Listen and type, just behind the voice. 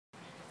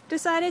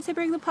decided to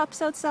bring the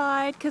pups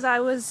outside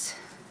because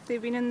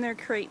they've been in their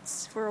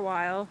crates for a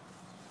while.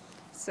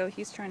 So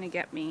he's trying to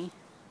get me.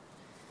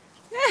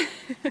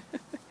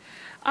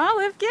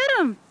 Olive, get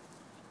him!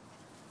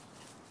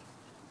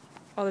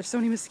 Oh, there's so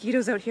many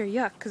mosquitoes out here.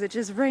 Yuck, because it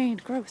just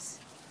rained. Gross.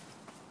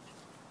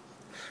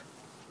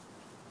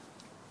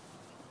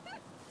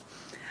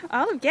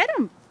 Olive, get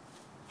him!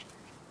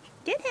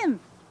 Get him!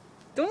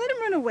 Don't let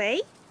him run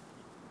away.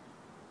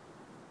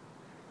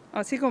 Oh,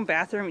 is he going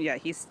bathroom? Yeah,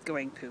 he's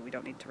going poo. We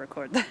don't need to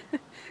record that.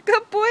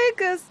 Good boy,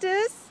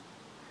 Augustus.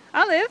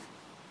 Olive,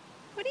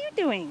 what are you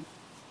doing?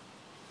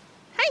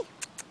 Hi.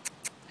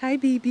 Hi,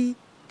 baby.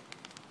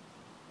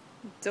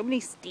 So many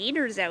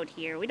skaters out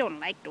here. We don't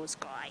like those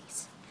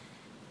guys.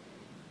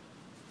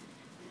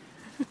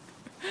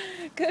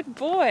 Good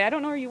boy. I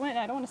don't know where you went.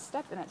 I don't want to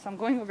step in it, so I'm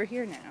going over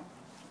here now.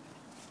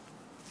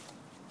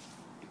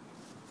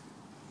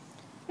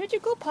 Where'd you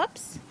go,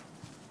 Pups?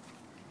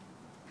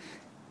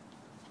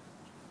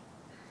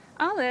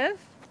 Olive?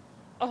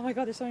 Oh my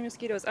god, there's so many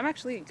mosquitoes. I'm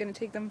actually going to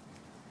take them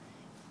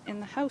in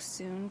the house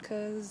soon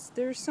because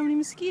there's so many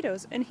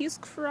mosquitoes. And he's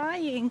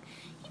crying.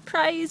 He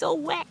probably is all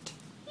wet.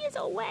 He is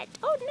all wet.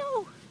 Oh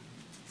no.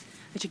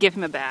 I should give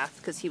him a bath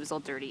because he was all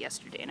dirty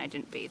yesterday and I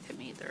didn't bathe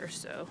him either,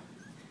 so...